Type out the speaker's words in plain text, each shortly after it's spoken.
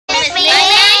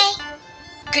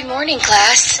Good morning,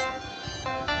 class.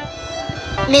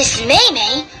 Miss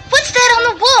Maymay, what's that on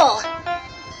the wall?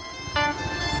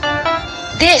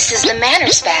 This is the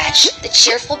manners badge, the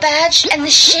cheerful badge, and the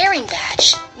sharing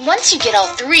badge. Once you get all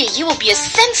three, you will be a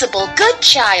sensible, good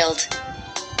child.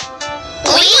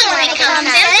 We want to become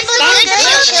sensible,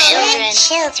 good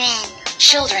children.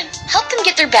 Children, help them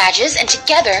get their badges and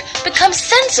together become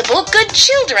sensible, good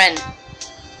children.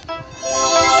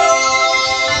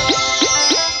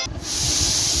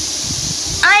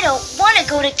 I don't want to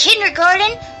go to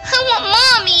kindergarten. I want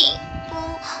Mommy.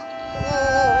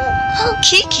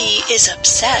 Kiki is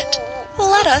upset.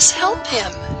 Let us help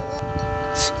him.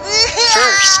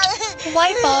 First,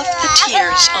 wipe off the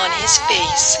tears on his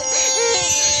face.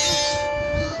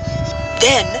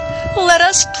 Then, let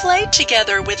us play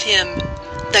together with him.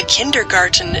 The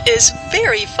kindergarten is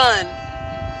very fun.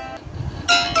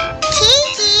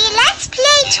 Kiki, let's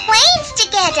play twins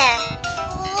together.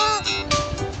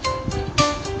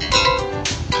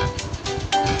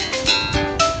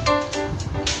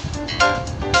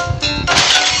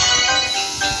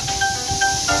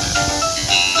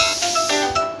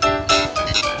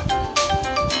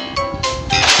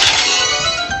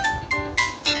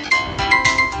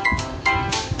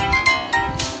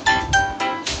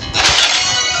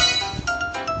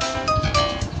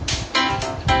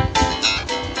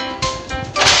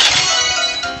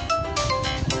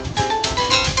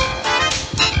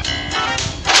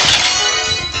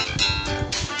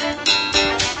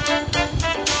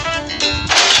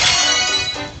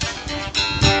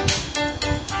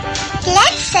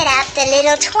 Set up the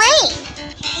little twain.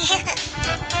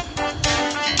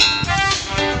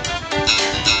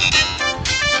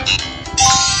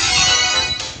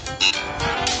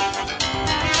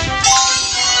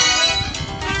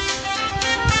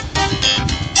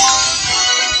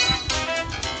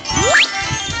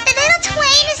 The little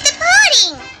twain is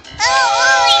departing.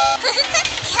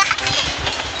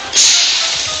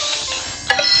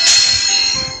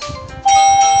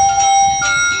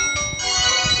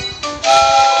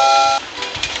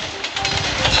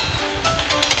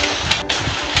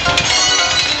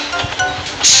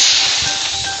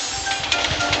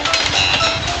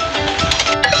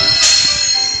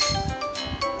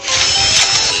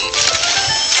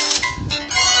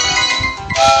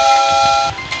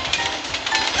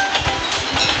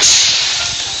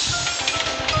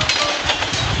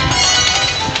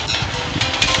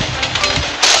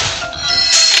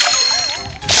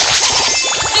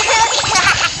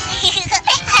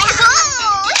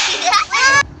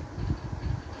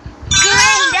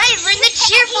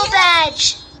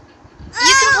 Badge.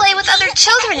 You can play with other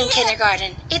children in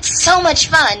kindergarten. It's so much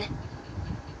fun.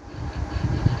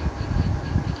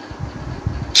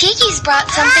 Kiki's brought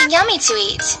something yummy to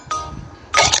eat.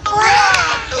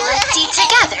 Let's eat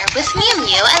together with Mew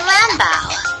Mew and Lambao.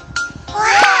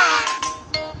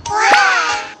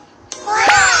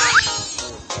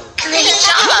 Great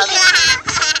job.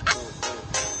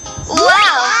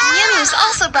 Wow, Mew Mew's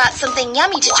also brought something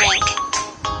yummy to drink.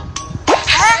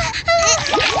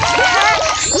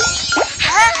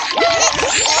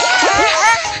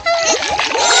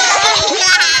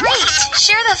 Great!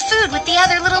 Share the food with the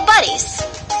other little buddies.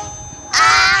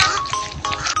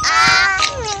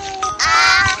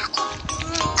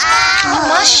 You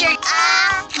must share.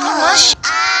 You must.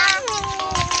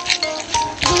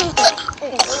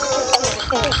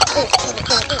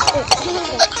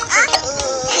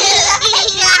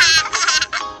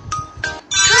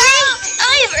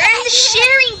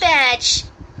 Sharing badge.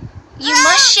 You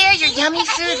must share your yummy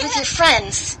food with your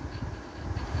friends.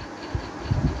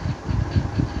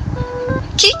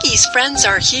 Kiki's friends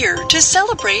are here to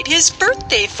celebrate his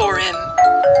birthday for him.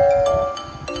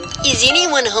 Is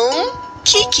anyone home?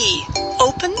 Kiki,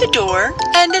 open the door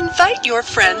and invite your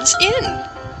friends in.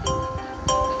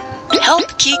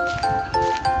 Help Kiki.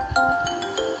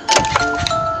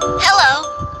 Hello.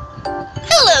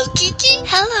 Hello, Kiki.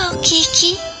 Hello,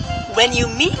 Kiki. When you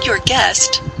meet your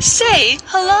guest, say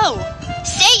hello.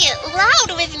 Say it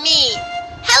loud with me.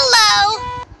 Hello.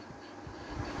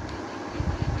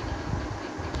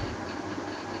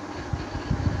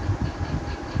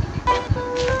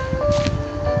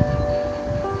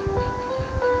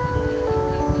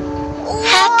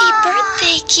 Happy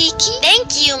birthday, Kiki.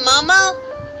 Thank you, Momo.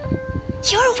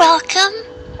 You're welcome.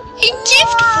 A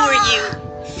gift for you.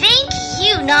 Thank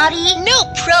you, Naughty. No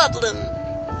problem.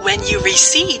 When you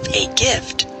receive a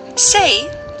gift, say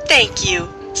thank you.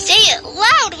 Say it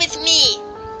loud with me.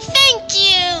 Thank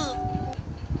you.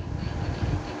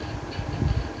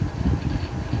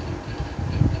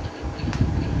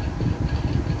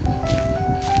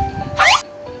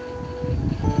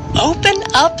 Open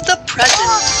of the present.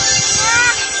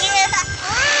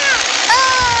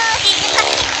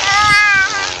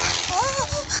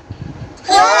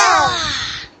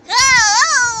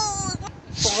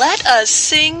 Let us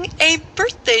sing a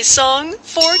birthday song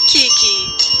for Kiki.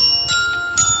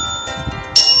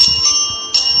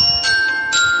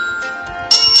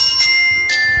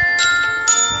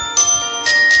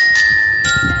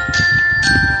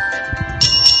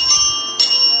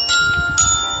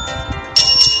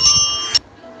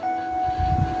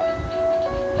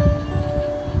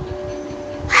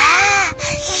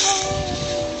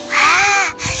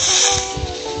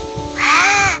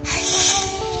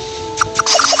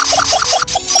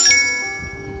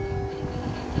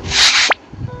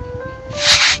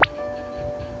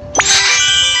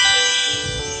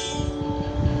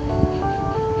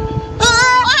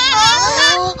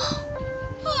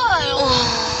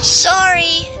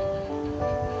 Sorry.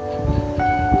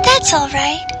 That's all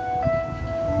right.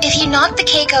 If you knock the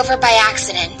cake over by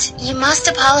accident, you must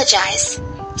apologize.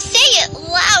 Say it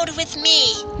loud with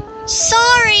me.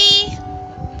 Sorry.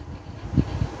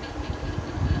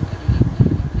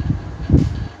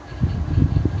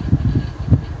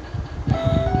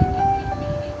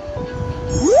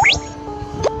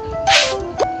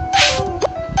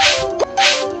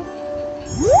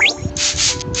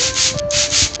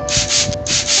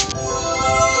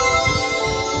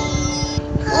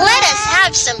 Let us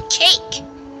have some cake.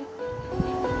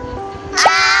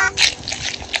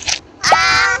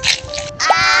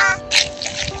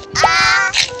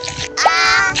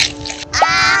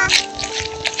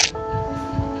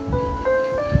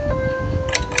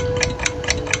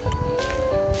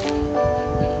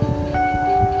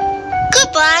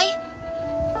 Goodbye.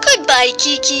 Goodbye,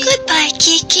 Kiki. Goodbye,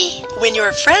 Kiki. When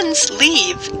your friends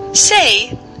leave,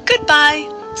 say goodbye.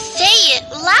 Say it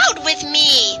loud with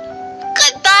me.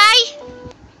 Goodbye.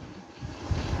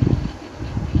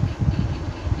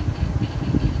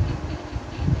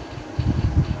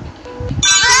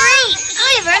 Great!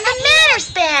 I've earned the manners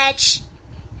badge.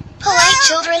 Polite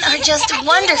children are just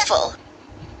wonderful.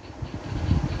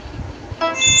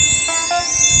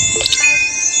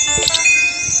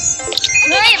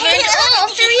 I've earned all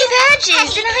 3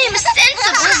 badges, and I am a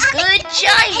sensible, good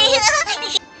child.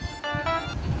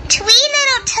 3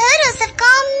 little turtles have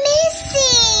gone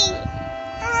missing.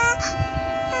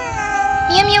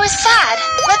 Mew Mew is sad.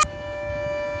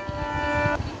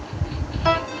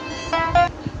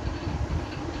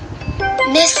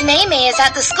 Miss May May is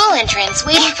at the school entrance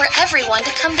waiting for everyone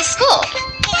to come to school.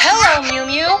 Hello, Mew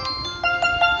Mew.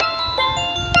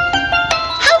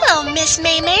 Hello, Miss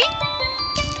May May.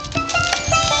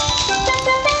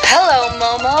 Hello,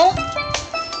 Momo.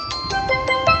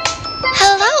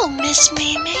 Hello, Miss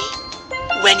May May.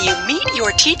 When you meet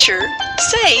your teacher,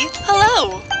 say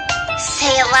hello.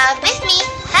 Say it loud with me.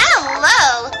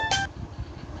 Hello.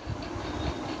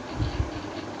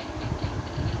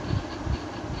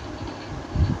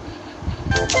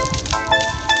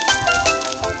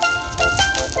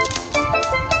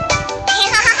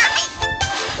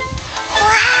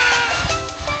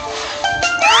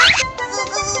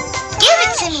 Give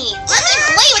it to me. Let me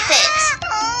play with it.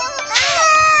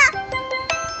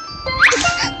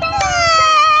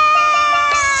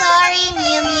 Sorry,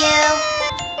 Mew Mew.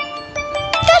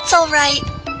 That's all right.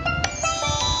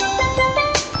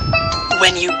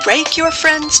 When you break your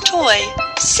friend's toy,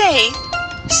 say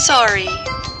sorry.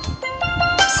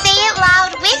 Say it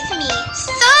loud with me.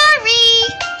 Sorry.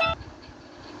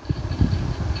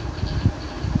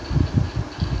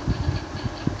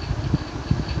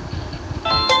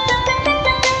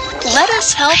 Let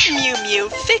us help Mew Mew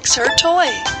fix her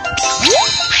toy.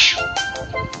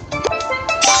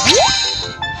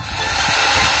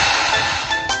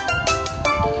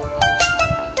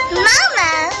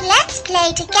 Mama, let's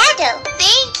play together.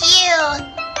 Thank you.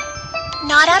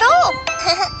 Not at all.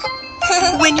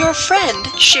 When your friend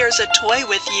shares a toy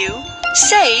with you,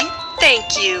 say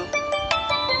thank you.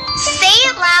 Say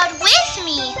it loud with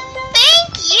me.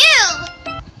 Thank you.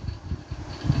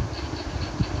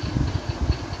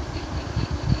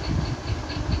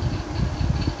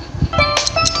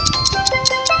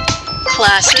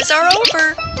 Classes are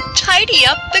over. Tidy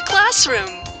up the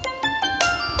classroom.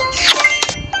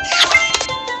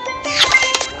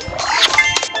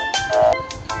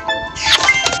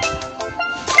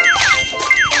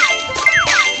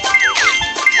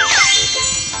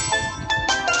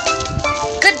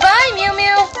 Goodbye, Mew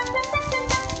Mew.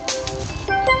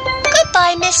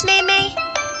 Goodbye, Miss May May.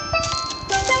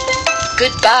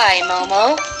 Goodbye,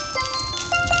 Momo.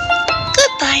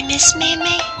 Goodbye, Miss May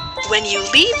May. When you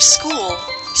leave school,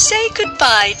 say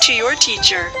goodbye to your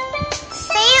teacher.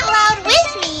 Say it loud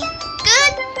with me. Goodbye.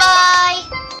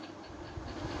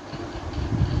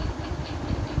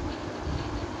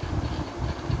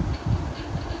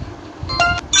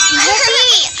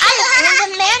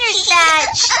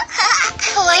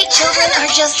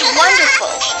 wonderful.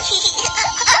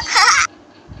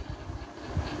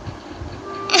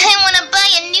 I want to buy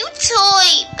a new toy,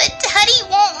 but Daddy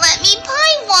won't let me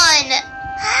buy one.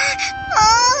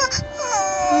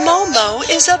 Momo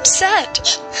is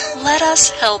upset. Let us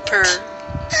help her.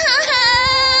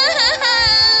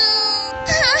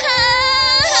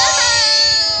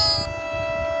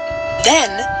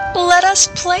 Then, let us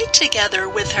play together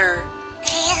with her.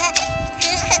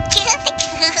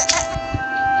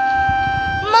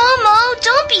 Momo,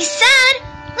 don't be sad.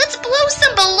 Let's blow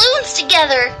some balloons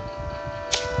together.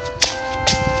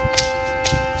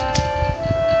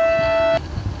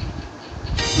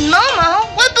 Momo,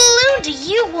 what balloon do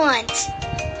you want?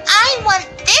 I want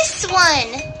this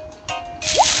one.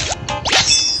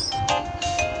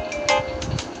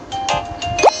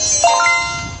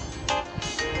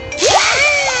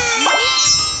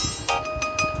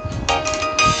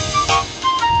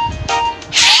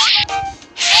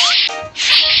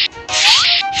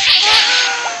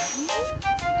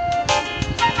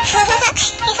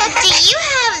 Do you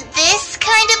have this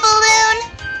kind of balloon?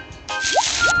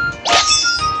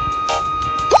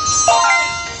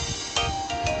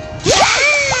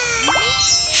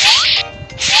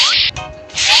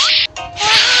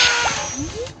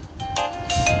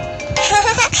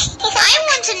 I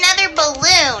want another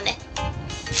balloon.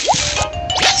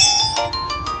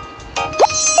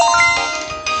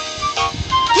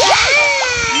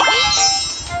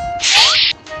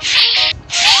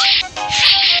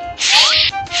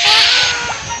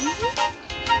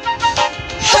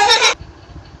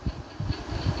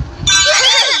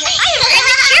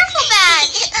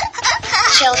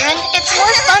 Children, it's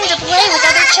more fun to play with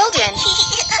other children.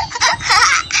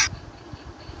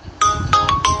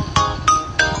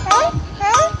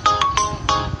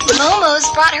 Momo's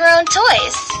brought her own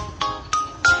toys.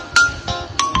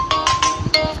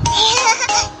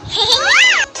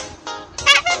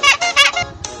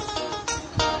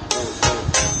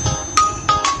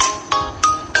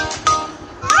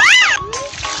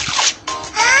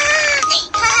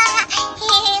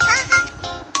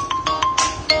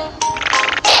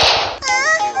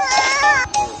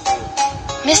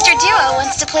 Mr. Duo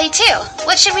wants to play too.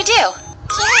 What should we do?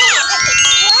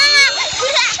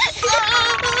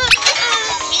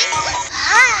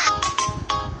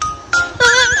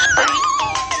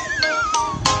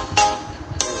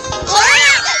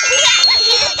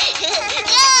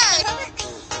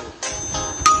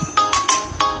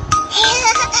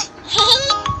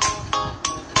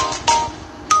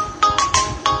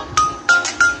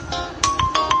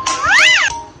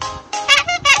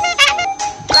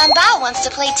 Bao wants to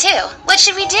play too. What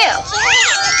should we do?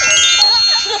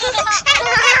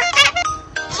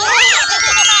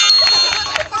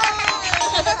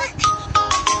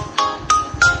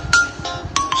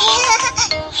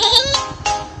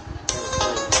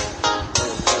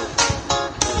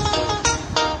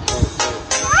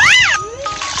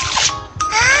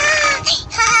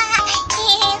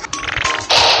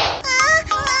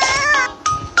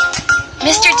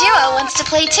 Mr. Duo wants to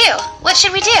play too. What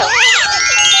should we do?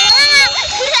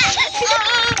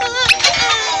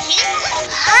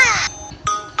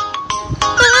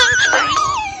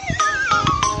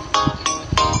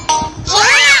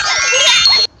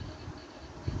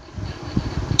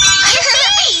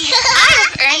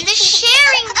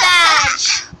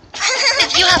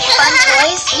 If you have fun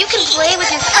toys, you can play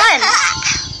with your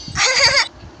friends.